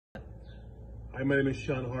Hi, my name is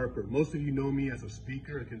Shawn Harper. Most of you know me as a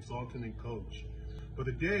speaker, a consultant, and coach. But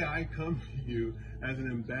today I come to you as an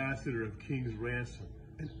ambassador of King's Ransom,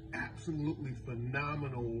 an absolutely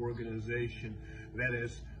phenomenal organization that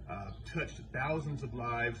has touched thousands of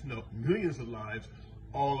lives, no, millions of lives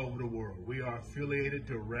all over the world. We are affiliated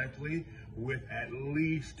directly with at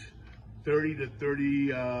least 30 to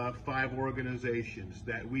 35 organizations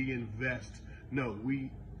that we we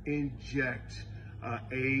inject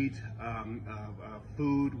aid,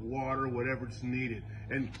 food, water, whatever's needed.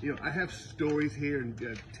 And I have stories here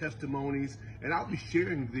and testimonies, and I'll be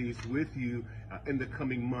sharing these with you in the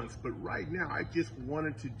coming months. But right now, I just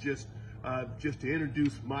wanted to just to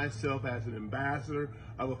introduce myself as an ambassador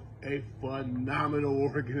of a phenomenal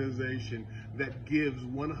organization that gives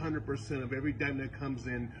 100% of every dime that comes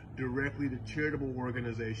in directly to charitable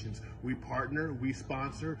organizations. We partner, we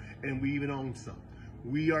sponsor, and we even own some.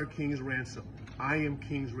 We are King's Ransom. I am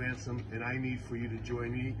King's Ransom, and I need for you to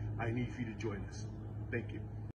join me. I need for you to join us. Thank you.